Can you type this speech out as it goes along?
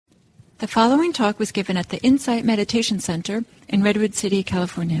The following talk was given at the Insight Meditation Center in Redwood City,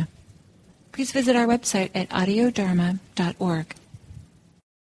 California. Please visit our website at audiodharma.org.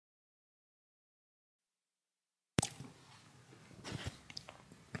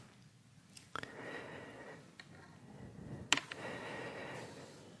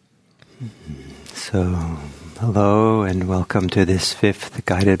 So, hello and welcome to this fifth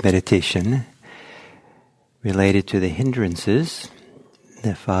guided meditation related to the hindrances,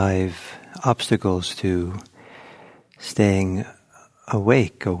 the 5 obstacles to staying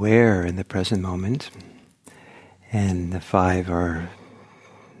awake, aware in the present moment. And the 5 are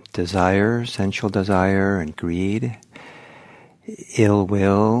desire, sensual desire and greed, ill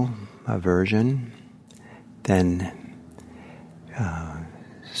will, aversion, then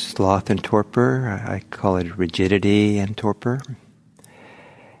sloth and torpor, I call it rigidity and torpor,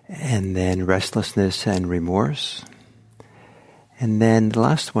 and then restlessness and remorse. And then the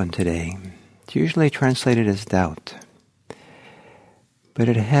last one today, it's usually translated as doubt. But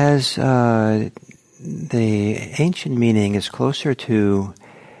it has, the ancient meaning is closer to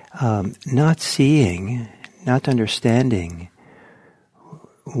not seeing, not understanding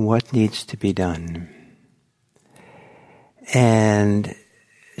what needs to be done. And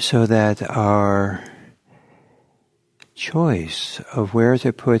so that our choice of where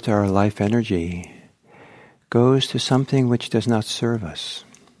to put our life energy goes to something which does not serve us.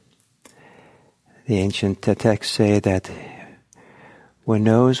 The ancient texts say that one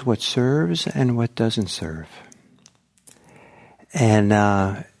knows what serves and what doesn't serve. And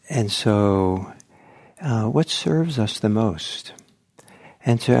so what serves us the most?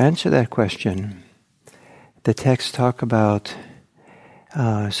 And to answer that question, the texts talk about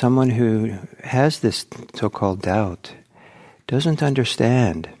someone who has this so-called doubt, doesn't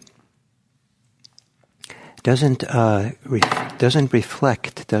understand, doesn't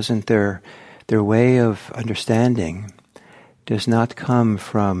reflect, their way of understanding does not come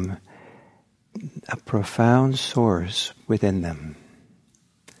from a profound source within them.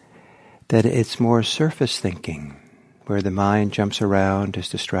 That it's more surface thinking, where the mind jumps around, is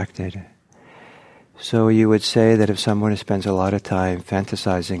distracted. So you would say that if someone spends a lot of time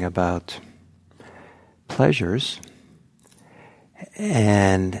fantasizing about pleasures,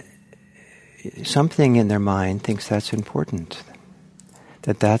 and something in their mind thinks that's important,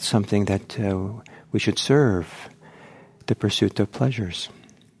 that that's something that we should serve, the pursuit of pleasures.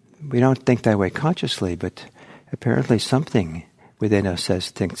 We don't think that way consciously, but apparently something within us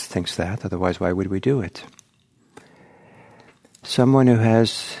thinks that, otherwise why would we do it? Someone who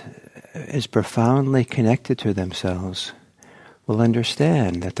is profoundly connected to themselves will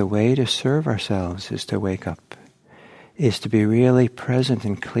understand that the way to serve ourselves is to wake up, is to be really present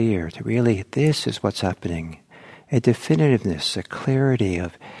and clear, to really, this is what's happening. A definitiveness, a clarity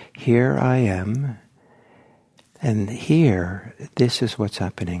of, here I am, and here, this is what's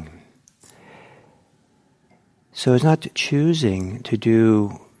happening. So it's not choosing to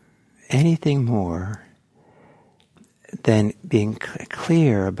do anything more than being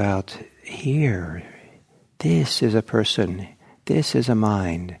clear about, here, this is a person, this is a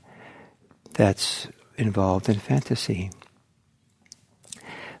mind that's involved in fantasy.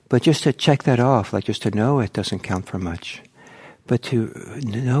 But just to check that off, like just to know it doesn't count for much. But to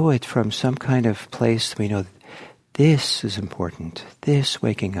know it from some kind of place, we know this is important, this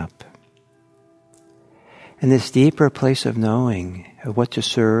waking up. And this deeper place of knowing of what to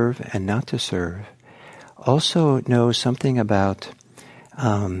serve and not to serve also knows something about,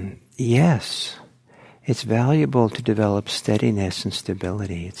 yes, it's valuable to develop steadiness and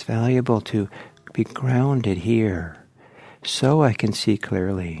stability. It's valuable to be grounded here so I can see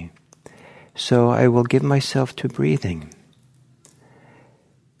clearly. So I will give myself to breathing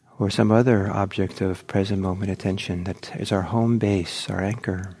or some other object of present moment attention that is our home base, our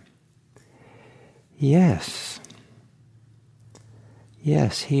anchor. Yes,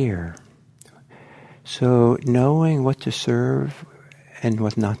 here. So knowing what to serve and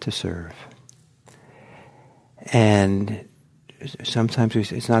what not to serve. And sometimes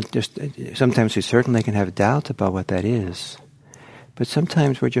sometimes we certainly can have doubt about what that is, but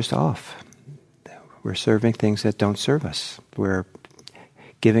sometimes we're just off. We're serving things that don't serve us. We're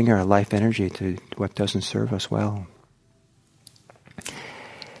giving our life energy to what doesn't serve us well.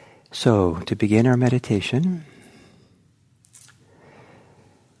 So, to begin our meditation,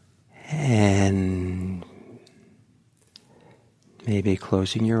 and maybe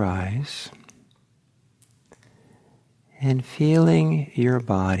closing your eyes, and feeling your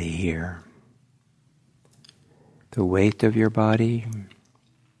body here, the weight of your body,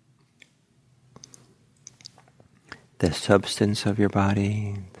 the substance of your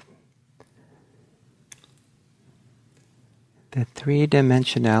body, the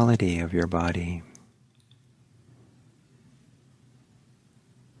three-dimensionality of your body.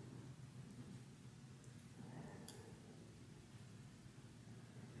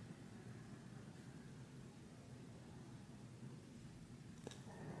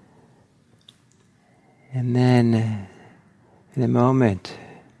 And then, in a moment,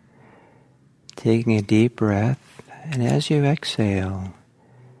 taking a deep breath, and as you exhale,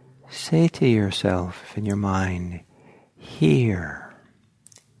 say to yourself in your mind, here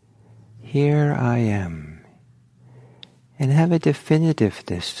I am. And have a definitive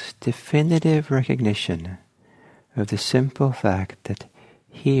recognition of the simple fact that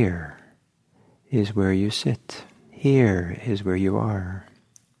here is where you sit, here is where you are.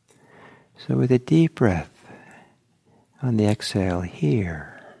 So with a deep breath on the exhale, here.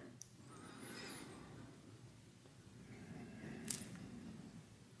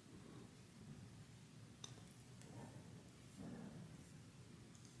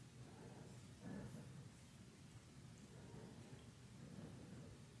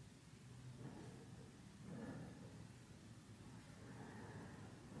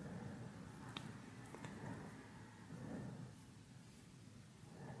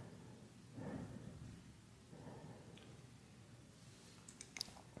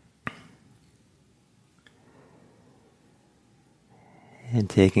 And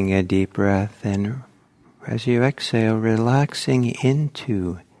taking a deep breath, and as you exhale, relaxing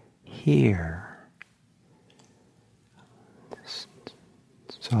into here.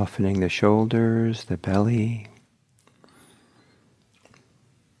 Softening the shoulders, the belly.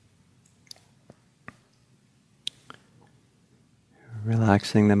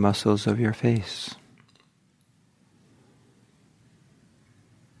 Relaxing the muscles of your face.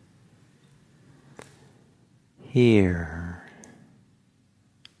 Here.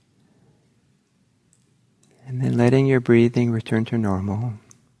 And then letting your breathing return to normal.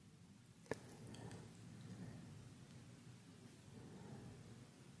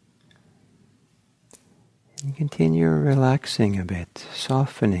 And continue relaxing a bit,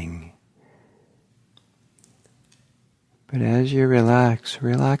 softening. But as you relax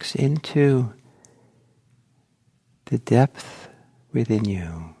into the depth within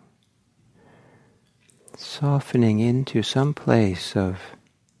you. Softening into some place of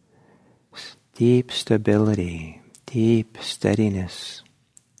deep stability, deep steadiness,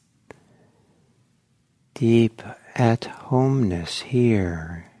 deep at-homeness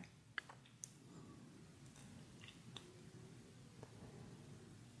here.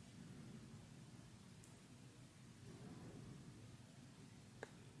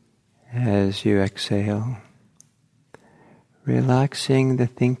 As you exhale, relaxing the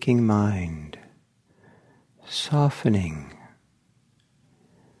thinking mind, softening,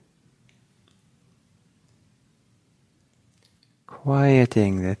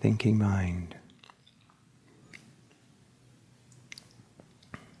 quieting the thinking mind.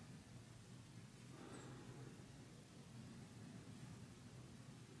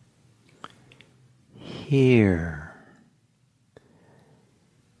 Here.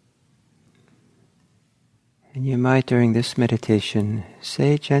 And you might, during this meditation,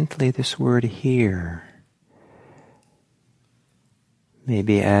 say gently this word here.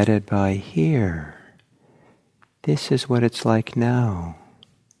 Maybe added by here. This is what it's like now.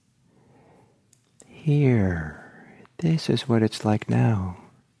 Here. This is what it's like now.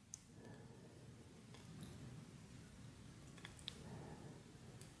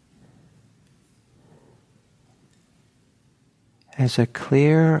 As a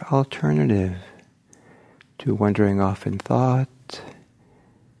clear alternative to wandering off in thought,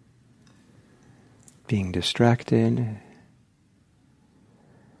 being distracted,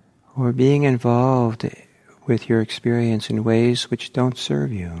 or being involved with your experience in ways which don't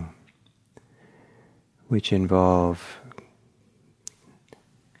serve you, which involve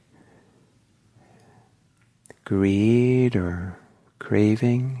greed or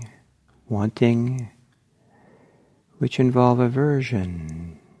craving, wanting, which involve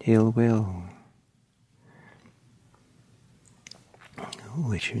aversion, ill will,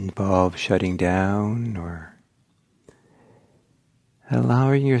 which involve shutting down or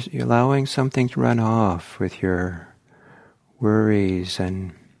allowing something to run off with your worries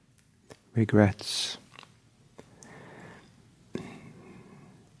and regrets.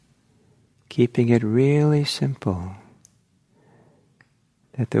 Keeping it really simple,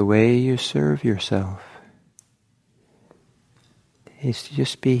 that the way you serve yourself is to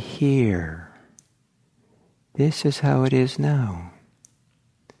just be here. This is how it is now.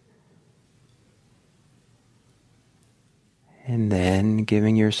 And then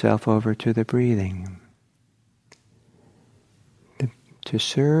giving yourself over to the breathing.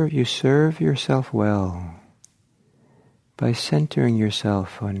 you serve yourself well by centering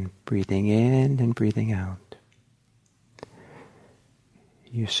yourself on breathing in and breathing out.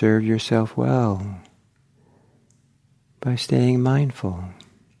 You serve yourself well by staying mindful.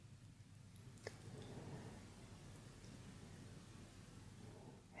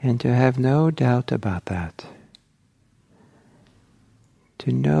 And to have no doubt about that.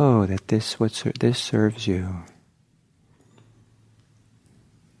 To know that this serves you.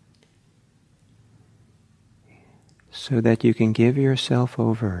 So that you can give yourself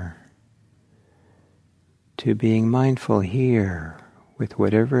over to being mindful here with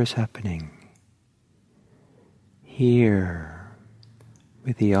whatever is happening. Here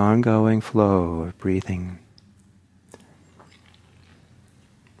with the ongoing flow of breathing.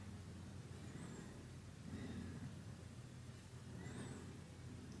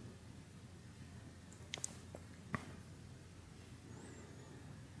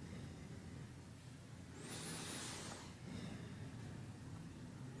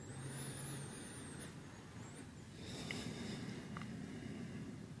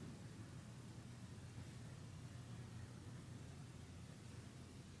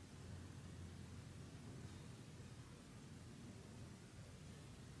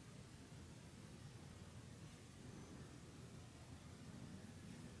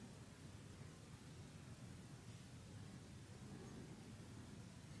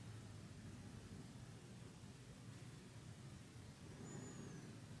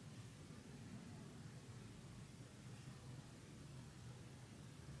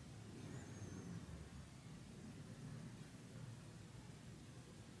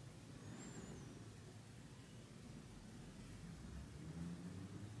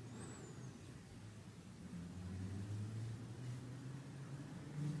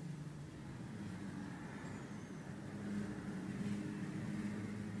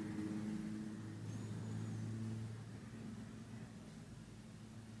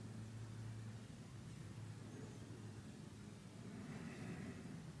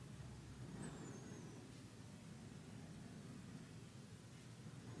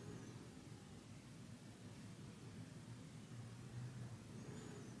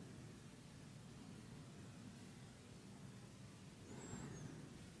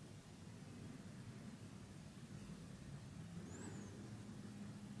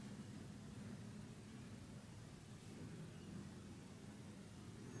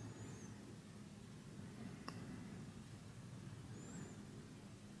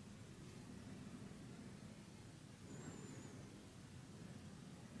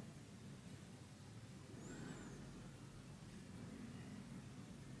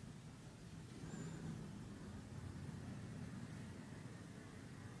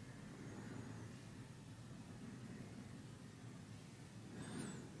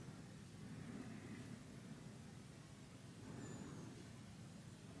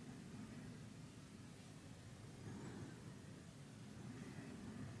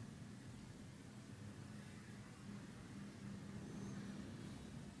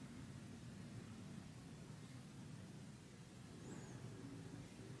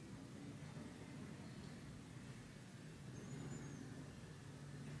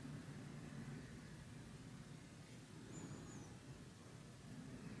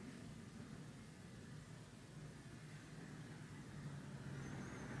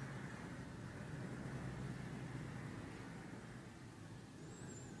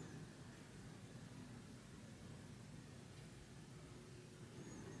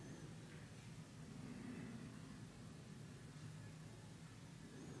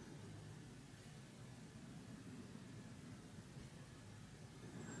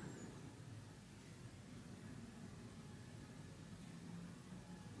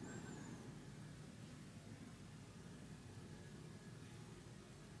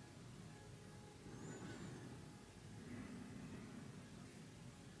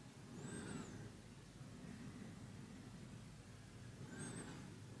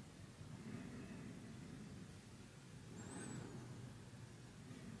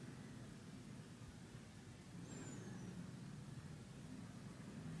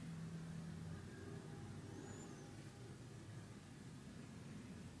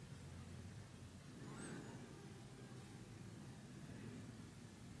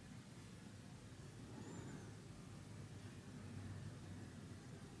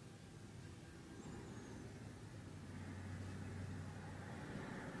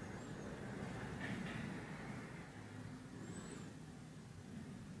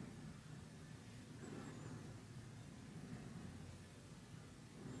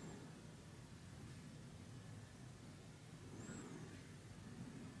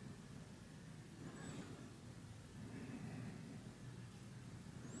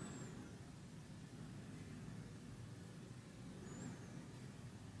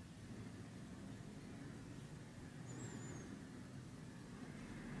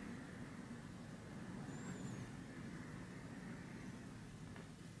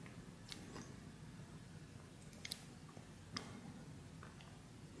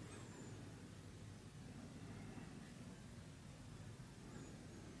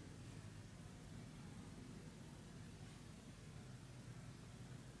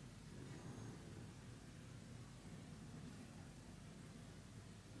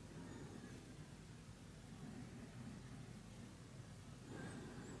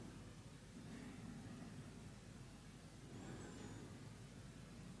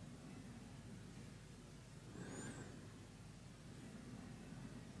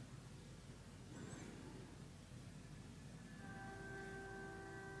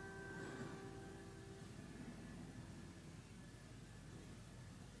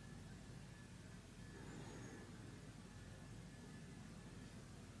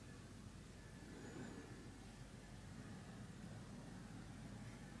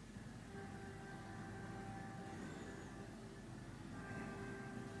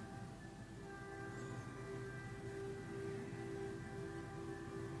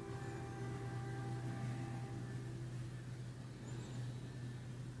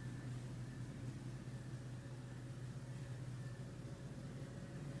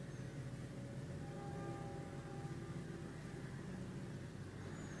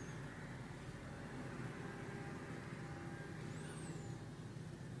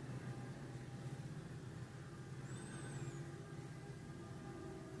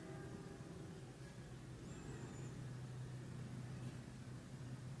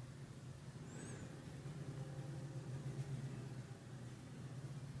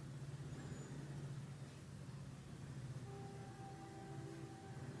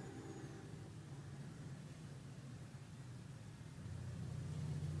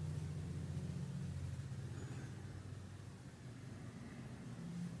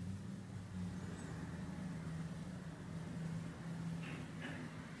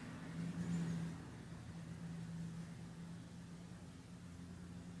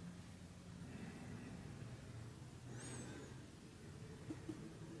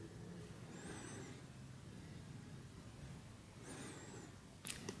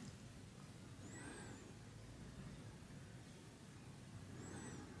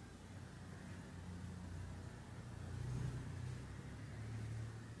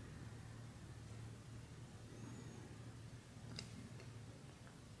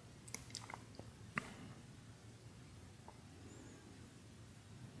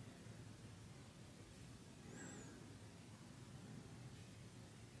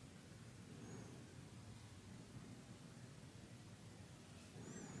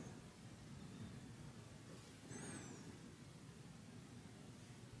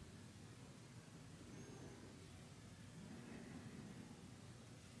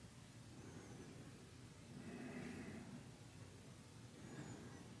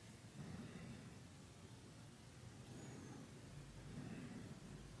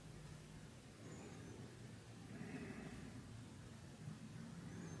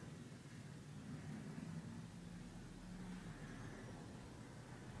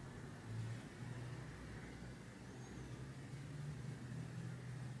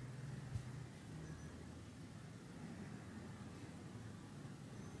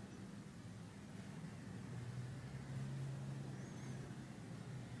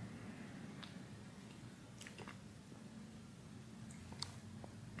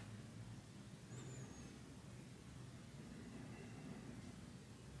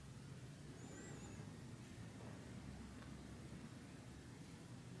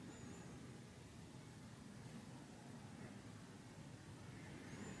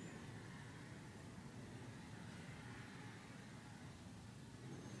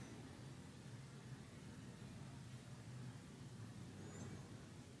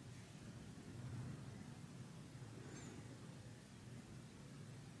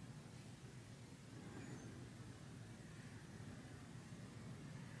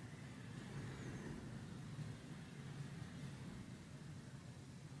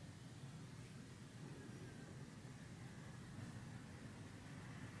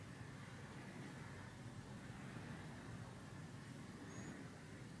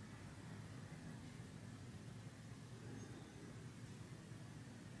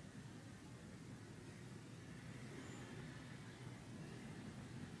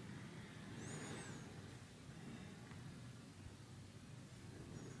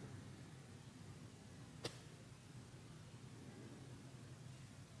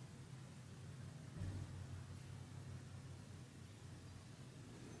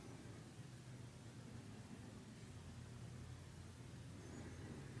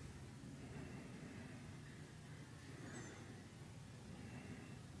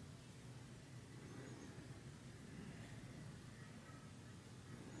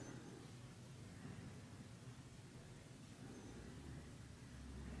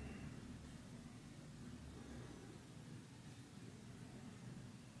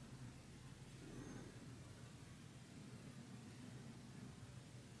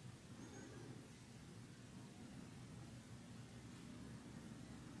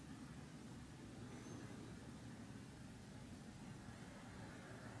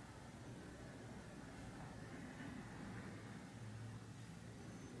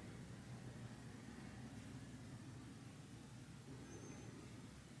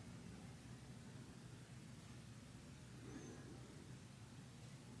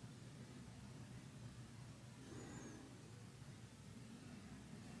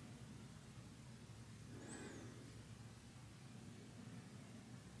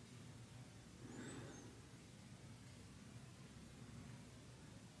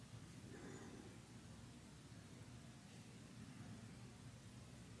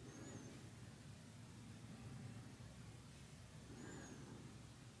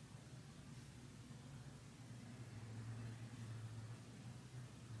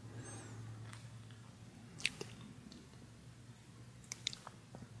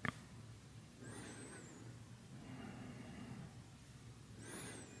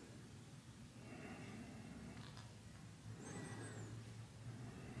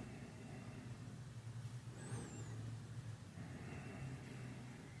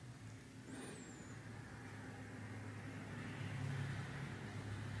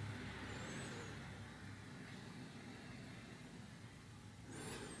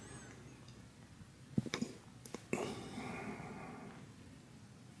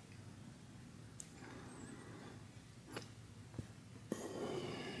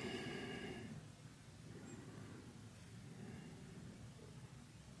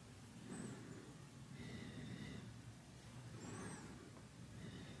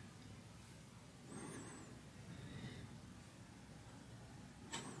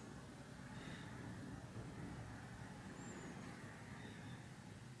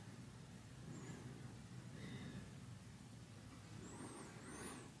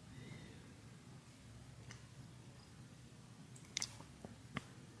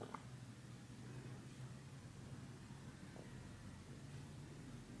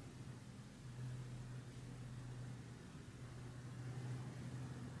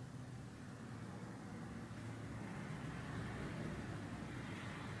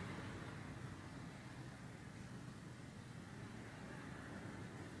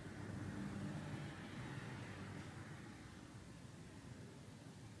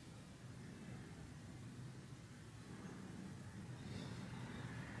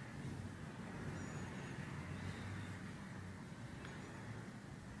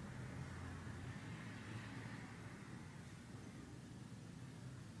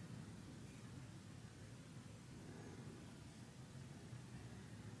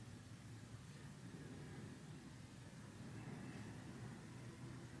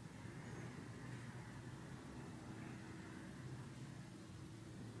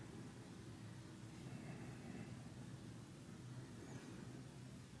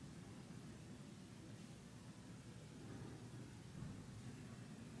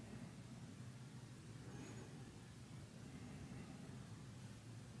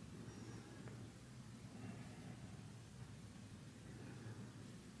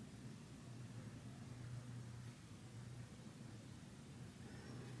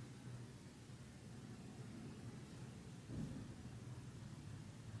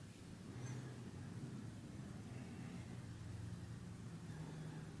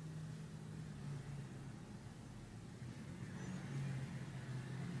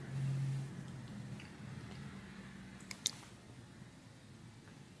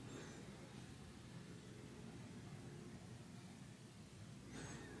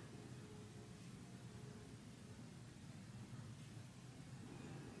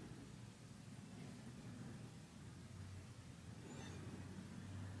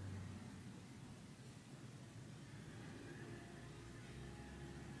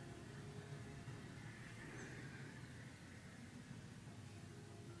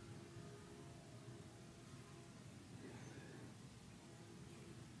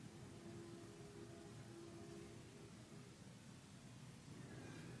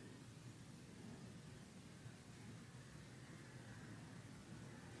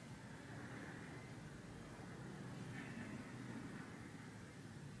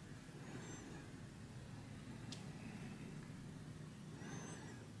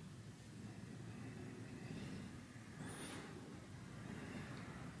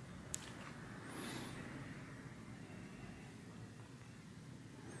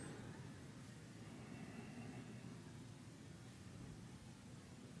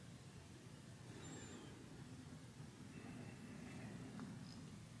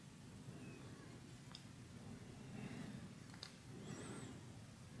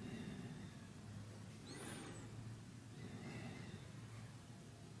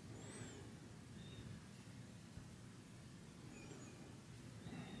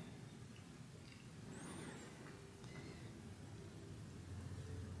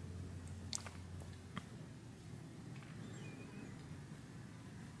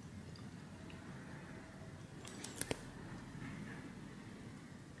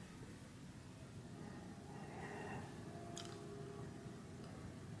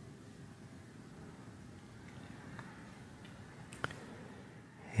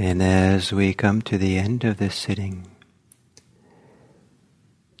 And as we come to the end of this sitting,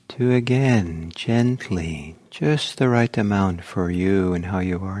 to again gently, just the right amount for you and how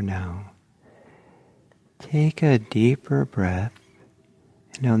you are now, take a deeper breath,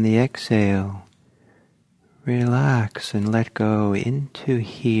 and on the exhale, relax and let go into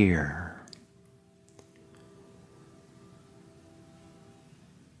here,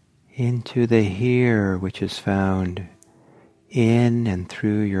 into the here which is found in and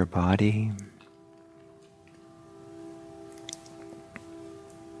through your body.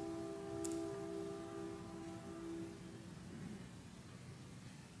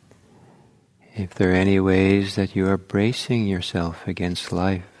 If there are any ways that you are bracing yourself against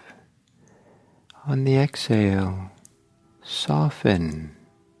life, on the exhale, soften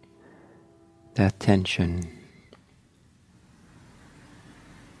that tension.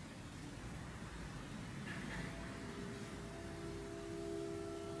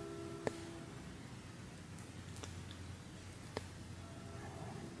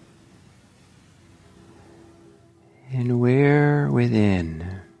 And where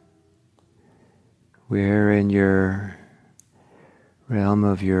within, where in your realm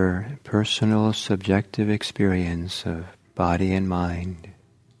of your personal subjective experience of body and mind,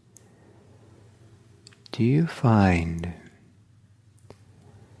 do you find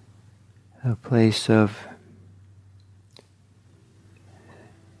a place of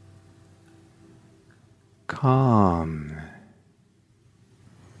calm,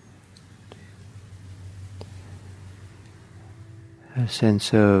 a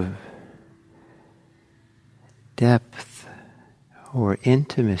sense of depth or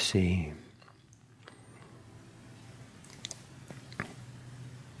intimacy?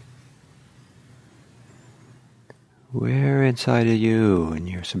 Where inside of you, in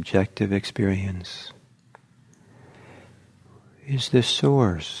your subjective experience, is the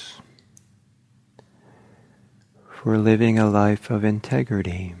source for living a life of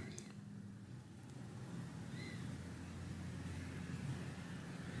integrity?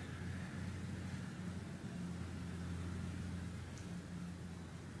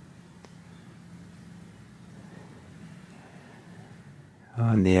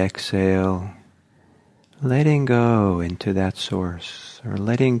 On the exhale, letting go into that source, or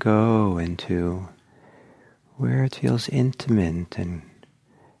letting go into where it feels intimate and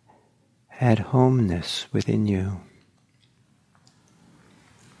at homeness within you.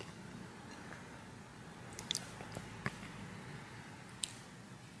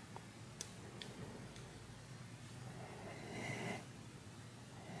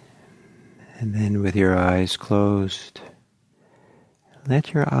 And then with your eyes closed,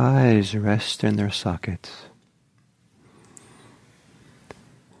 let your eyes rest in their sockets,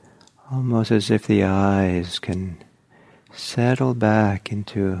 almost as if the eyes can settle back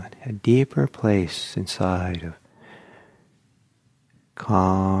into a deeper place inside of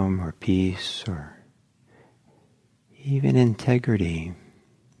calm or peace or even integrity,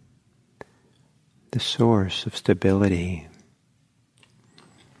 the source of stability.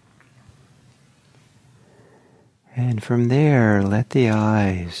 And from there, let the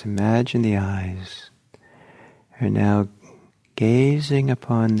eyes, imagine the eyes, are now gazing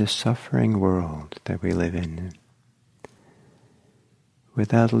upon the suffering world that we live in,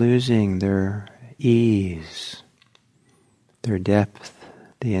 without losing their ease, their depth,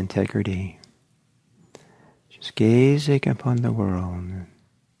 the integrity. Just gazing upon the world.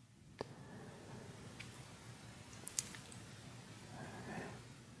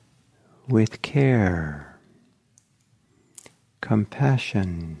 With care,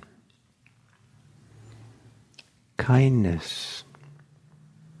 compassion, kindness,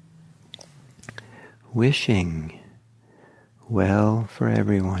 wishing well for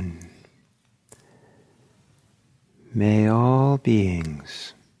everyone. May all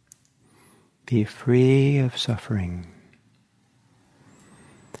beings be free of suffering.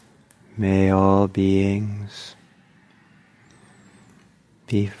 May all beings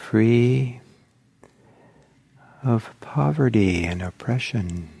be free of poverty and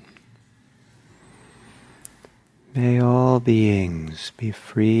oppression. May all beings be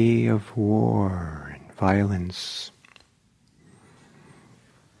free of war and violence.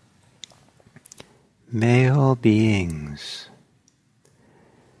 May all beings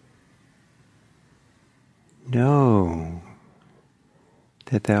know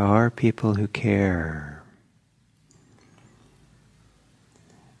that there are people who care.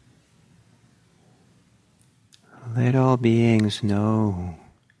 Let all beings know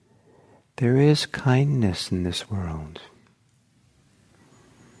there is kindness in this world.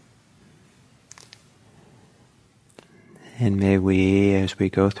 And may we, as we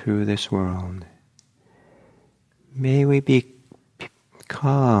go through this world, may we be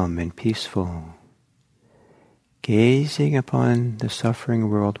calm and peaceful, gazing upon the suffering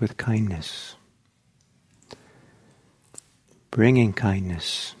world with kindness, bringing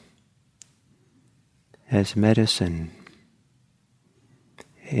kindness as medicine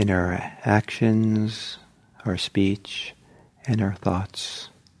in our actions, our speech, and our thoughts.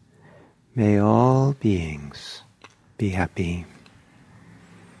 May all beings be happy.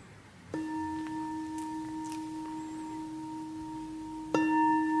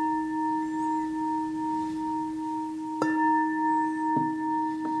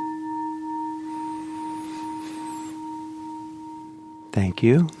 Thank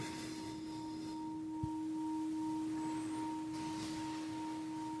you.